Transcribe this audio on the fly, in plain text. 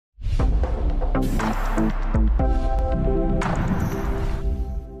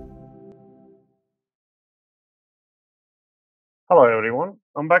Hello everyone,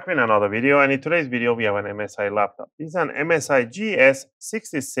 I'm back with another video, and in today's video we have an MSI laptop. This is an MSI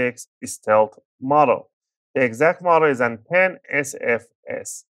GS66 Stealth model. The exact model is an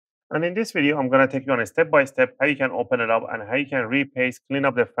 10SFS. And in this video I'm going to take you on a step-by-step how you can open it up and how you can repaste, clean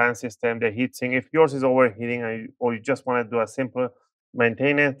up the fan system, the heatsink. If yours is overheating or you just want to do a simple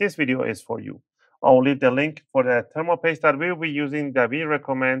maintenance, this video is for you. I'll leave the link for the thermal paste that we'll be using, that we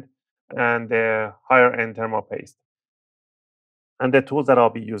recommend, and the higher end thermal paste, and the tools that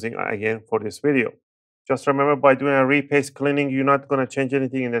I'll be using again for this video. Just remember, by doing a repaste cleaning, you're not going to change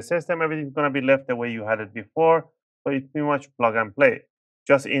anything in the system. Everything's going to be left the way you had it before. So it's pretty much plug and play.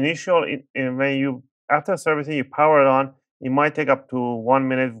 Just when you, after servicing, you power it on, it might take up to 1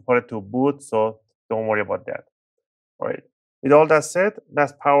 minute for it to boot. So don't worry about that. All right. With all that said,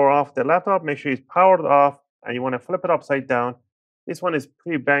 let's power off the laptop. Make sure it's powered off, and you want to flip it upside down. This one is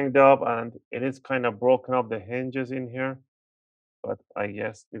pretty banged up and it is kind of broken up, the hinges in here, but I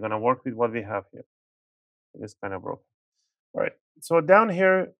guess we're gonna work with what we have here. It is kind of broken. All right. So down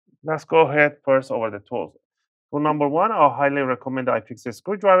here, let's go ahead first over the tools. Tool number one, I'll highly recommend the iFixit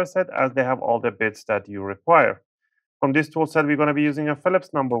screwdriver set, as they have all the bits that you require. From this tool set, we're going to be using a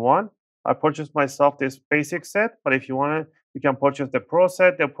Phillips number one. I purchased myself this basic set, but if you want it, you can purchase the Pro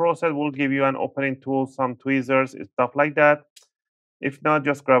set. The Pro set will give you an opening tool, some tweezers, stuff like that. If not,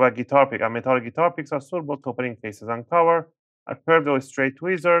 just grab a guitar pick. A metal guitar picks are suitable to opening cases and cover. A curved or straight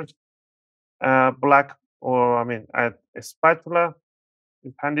tweezers, black, or a spatula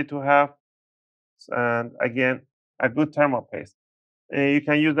is handy to have, and again, a good thermal paste. You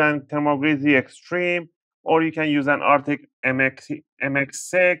can use an Thermal Greasy Extreme, or you can use an Arctic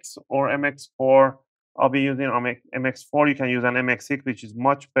MX6 or MX4. I'll be using MX4. You can use an MX6, which is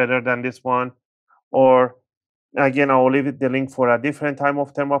much better than this one. Or again, I will leave it the link for a different type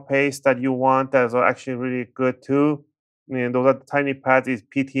of thermal paste that you want. That's actually really good too. I mean, those are the tiny pads. Is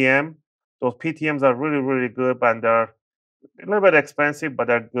PTM. Those PTMs are really, really good, but they're a little bit expensive, but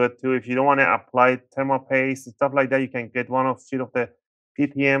they're good too. If you don't want to apply thermal paste and stuff like that, you can get one of sheet of the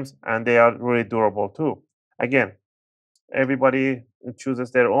PTMs, and they are really durable too. Again, everybody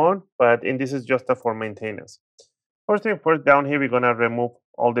chooses their own, but in this is just for maintenance. First thing first, down here we're gonna remove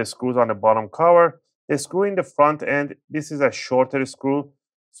all the screws on the bottom cover. The screw in the front end, this is a shorter screw,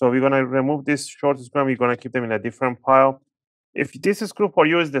 so we're gonna remove this short screw and we're gonna keep them in a different pile. If this screw for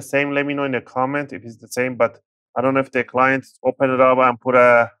you is the same, let me know in the comment if it's the same, but I don't know if the clients open it up and put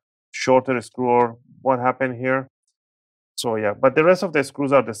a shorter screw or what happened here. So yeah, but the rest of the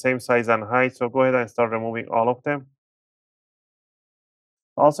screws are the same size and height, so go ahead and start removing all of them.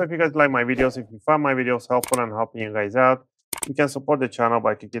 Also, if you guys like my videos, if you find my videos helpful and helping you guys out, you can support the channel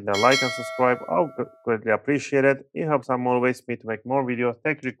by clicking the like and subscribe. I'll greatly appreciate it. It helps and motivates me to make more videos,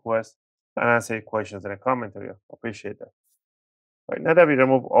 take requests, and answer your questions in the comment area. Appreciate that. Right, now that we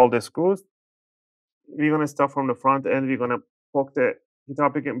remove all the screws, we're going to start from the front end. We're going to poke the guitar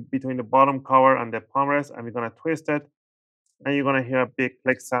pick in between the bottom cover and the palm rest, and we're going to twist it. And you're going to hear a big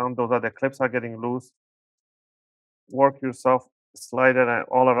click sound. Those are the clips are getting loose. Work yourself, slide it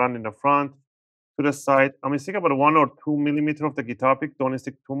all around in the front, to the side. I mean, stick about 1 or 2 millimeter of the guitar pick. Don't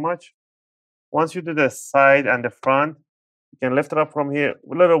stick too much. Once you do the side and the front, you can lift it up from here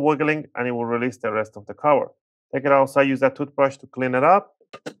with a little wiggling, and it will release the rest of the cover. Take it outside. Use that toothbrush to clean it up.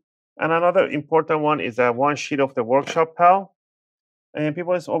 And another important one is that one sheet of the workshop towel. And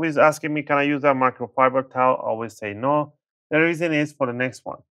people is always asking me, can I use that microfiber towel? I always say no. The reason is for the next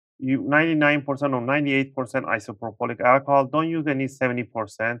one. You 99% or 98% isopropylic alcohol. Don't use any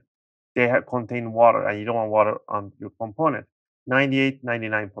 70%. They contain water, and you don't want water on your component. 98,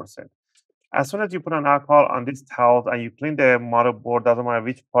 99%. As soon as you put an alcohol on this towel and you clean the motherboard, doesn't matter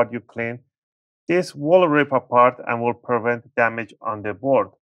which part you clean, this will rip apart and will prevent damage on the board.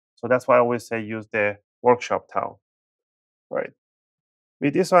 So that's why I always say use the workshop towel. Right.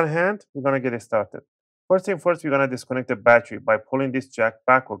 With this on hand, we're going to get it started. First thing first, we're going to disconnect the battery by pulling this jack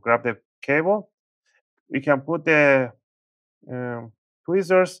back or grab the cable. We can put the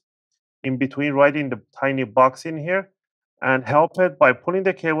tweezers in between, right in the tiny box in here, and help it by pulling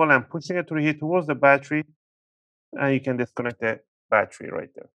the cable and pushing it through here towards the battery, and you can disconnect the battery right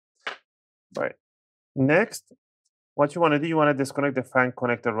there. Right. Next, what you want to do, you want to disconnect the fan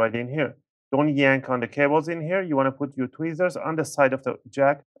connector right in here. Don't yank on the cables in here. You want to put your tweezers on the side of the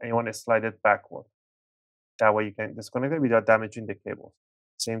jack, and you want to slide it backward. That way you can disconnect it without damaging the cables.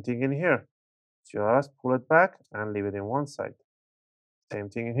 Same thing in here. Just pull it back and leave it in one side. Same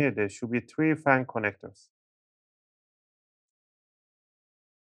thing in here. There should be 3 fan connectors.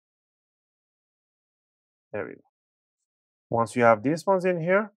 There we go. Once you have these ones in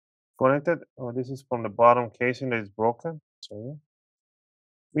here connected, oh, this is from the bottom casing that is broken. So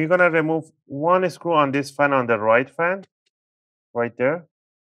we're gonna remove one screw on this fan on the right fan, right there,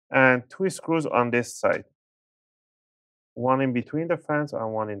 and two screws on this side. One in between the fans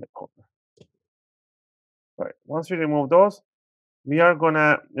and one in the corner. Right. Once we remove those, we are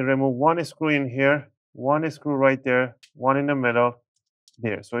gonna remove one screw in here, one screw right there, one in the middle,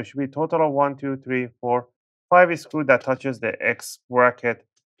 there. So it should be a total of 5 screws that touches the X bracket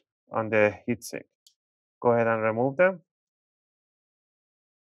on the heatsink. Go ahead and remove them.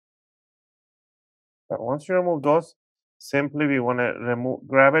 But once you remove those, simply we want to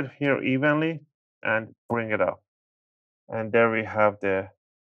grab it here evenly and bring it up. And there we have the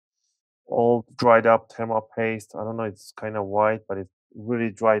old dried up thermal paste. I don't know, it's kind of white, but it's really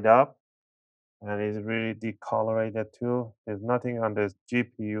dried up and it's really decolorated too. There's nothing on the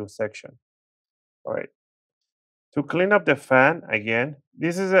GPU section. All right. To clean up the fan again,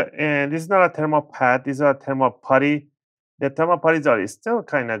 this is not a thermal pad. This is a thermal putty. The thermal putties are still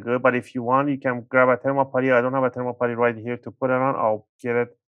kind of good, but if you want, you can grab a thermal putty. I don't have a thermal putty right here to put it on. I'll get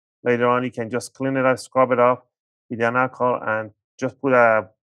it later on. You can just clean it up, scrub it off with an alcohol, and just put a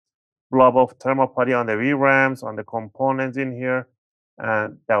blob of thermal putty on the VRAMs, on the components in here,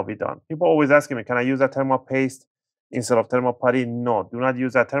 and that'll be done. People always asking me, can I use a thermal paste instead of thermal putty? No, do not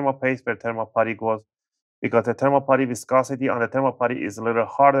use a thermal paste where thermal putty goes, because the thermal putty viscosity on the thermal putty is a little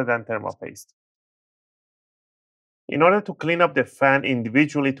harder than thermal paste. In order to clean up the fan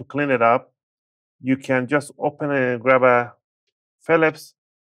individually, to clean it up, you can just open and grab a Phillips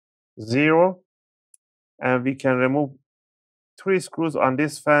 0, and we can remove 3 screws on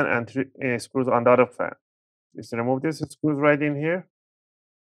this fan and 3 screws on the other fan. Just remove this screws right in here,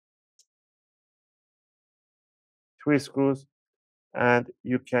 3 screws, and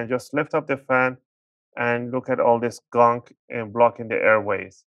you can just lift up the fan and look at all this gunk and blocking the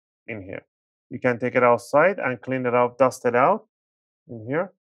airways in here. You can take it outside and clean it out, dust it out in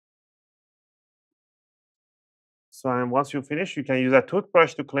here. So, and once you finish, you can use a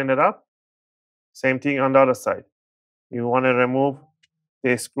toothbrush to clean it up. Same thing on the other side. You want to remove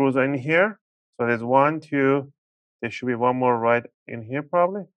the screws in here. So there's 1, 2. There should be one more right in here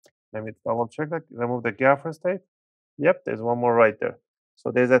probably. Let me double check that. Remove the gaffer's tape. Yep, there's one more right there.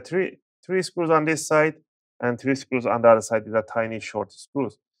 So there's a three screws on this side and 3 screws on the other side. These are tiny short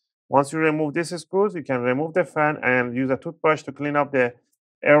screws. Once you remove these screws, you can remove the fan and use a toothbrush to clean up the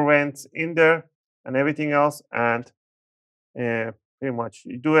air vents in there and everything else. And pretty much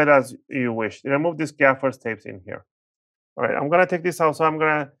you do it as you wish. Remove these gaffer's tapes in here. All right, I'm gonna take this out. So I'm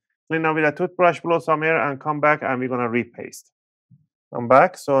gonna clean up with a toothbrush, blow some air, and come back, and we're gonna repaste. I'm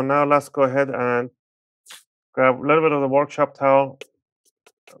back. So now let's go ahead and grab a little bit of the workshop towel,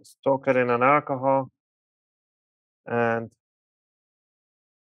 soak it in an alcohol, and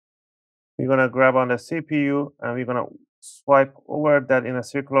we're gonna grab on the CPU, and we're gonna swipe over that in a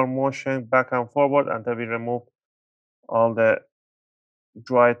circular motion back and forward until we remove all the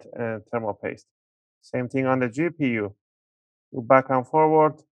dried thermal paste. Same thing on the GPU. Go back and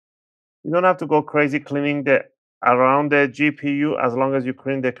forward. You don't have to go crazy cleaning the around the GPU. As long as you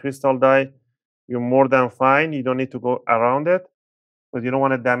clean the crystal die, you're more than fine. You don't need to go around it because you don't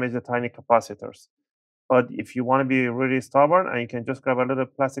want to damage the tiny capacitors. But if you want to be really stubborn, and you can just grab a little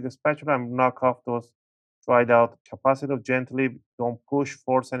plastic spatula and knock off those dried out capacitors gently. Don't push,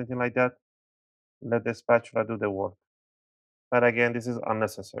 force, anything like that. Let the spatula do the work. But again, this is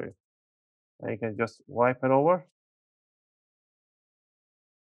unnecessary. And you can just wipe it over.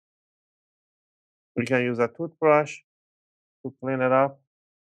 You can use a toothbrush to clean it up.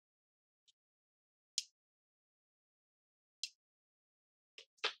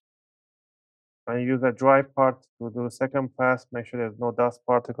 And use a dry part to do the second pass. Make sure there's no dust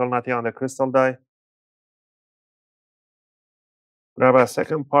particle, nothing on the crystal die. Grab a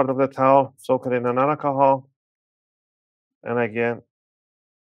second part of the towel, soak it in an alcohol, and again,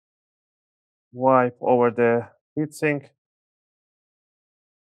 wipe over the heatsink.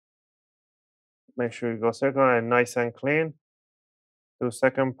 Make sure you go circular and nice and clean. Do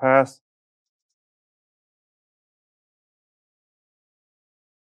second pass.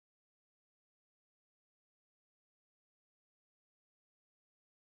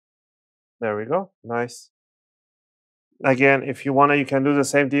 There we go. Nice. Again, if you want to, you can do the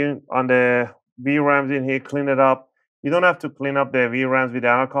same thing on the VRAMs in here, clean it up. You don't have to clean up the VRAMs with the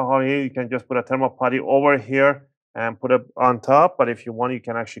alcohol here. You can just put a thermal putty over here and put it on top. But if you want, you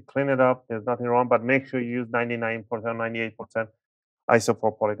can actually clean it up. There's nothing wrong, but make sure you use 99%, 98%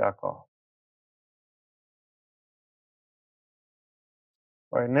 isopropylic alcohol.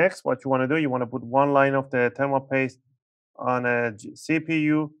 All right, next, what you want to do, you want to put one line of the thermal paste on a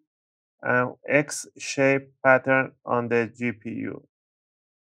CPU X-shape pattern on the GPU.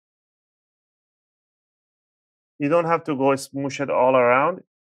 You don't have to go smoosh it all around.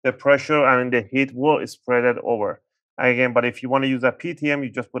 The pressure and the heat will spread it over. Again, but if you want to use a PTM, you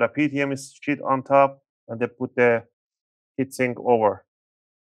just put a PTM sheet on top and then put the heatsink over.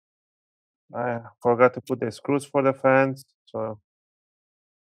 I forgot to put the screws for the fans, so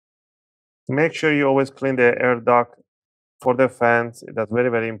make sure you always clean the air duct for the fans. That's very,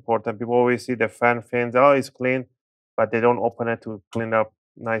 very important. People always see the fan fins, oh, it's clean, but they don't open it to clean up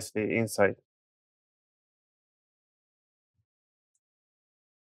nicely inside.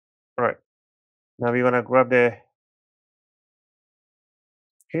 All right. Now we're gonna grab the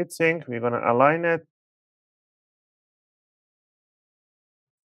heatsink. We're gonna align it,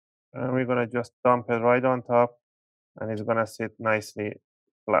 and we're gonna just dump it right on top, and it's gonna sit nicely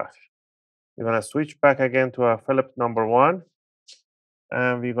flush. We're gonna switch back again to a Phillips number 1,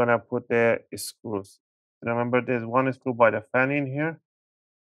 and we're gonna put the screws. Remember, there's one screw by the fan in here,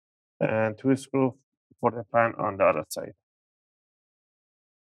 and 2 screws for the fan on the other side.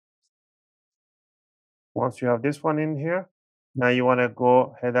 Once you have this one in here, now you want to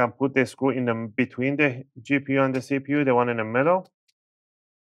go ahead and put the screw in the between the GPU and the CPU, the one in the middle.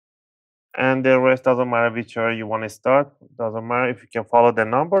 And the rest doesn't matter which way you want to start. Doesn't matter if you can follow the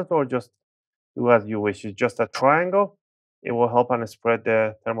numbers or just do as you wish. It's just a triangle. It will help and spread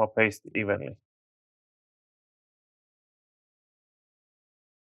the thermal paste evenly.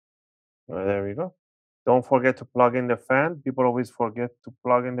 There we go. Don't forget to plug in the fan. People always forget to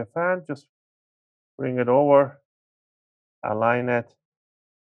plug in the fan. Just bring it over, align it,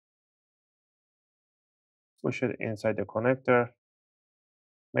 push it inside the connector.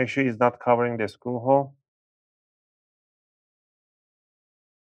 Make sure it's not covering the screw hole.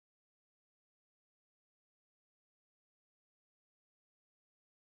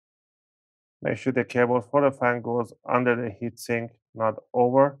 Make sure the cable for the fan goes under the heatsink, not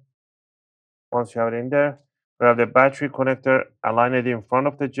over. Once you have it in there, grab the battery connector, align it in front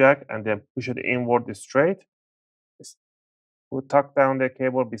of the jack, and then push it inward straight. We'll tuck down the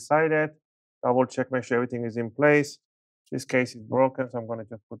cable beside it, double check, make sure everything is in place. This case is broken, so I'm going to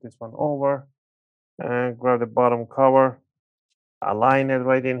just put this one over and grab the bottom cover, align it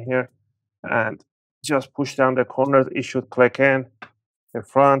right in here, and just push down the corners. It should click in the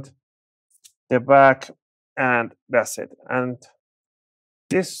front, the back, and that's it. And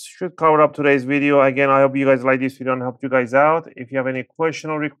this should cover up today's video. Again, I hope you guys like this video and helped you guys out. If you have any question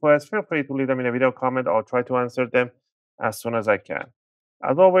or requests, feel free to leave them in a video comment. I'll try to answer them as soon as I can.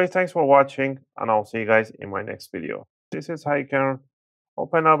 As always, thanks for watching, and I'll see you guys in my next video. This is how you can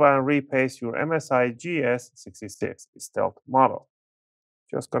open up and repaste your MSI GS66 Stealth model.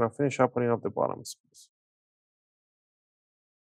 Just gonna finish up putting up the bottom screws.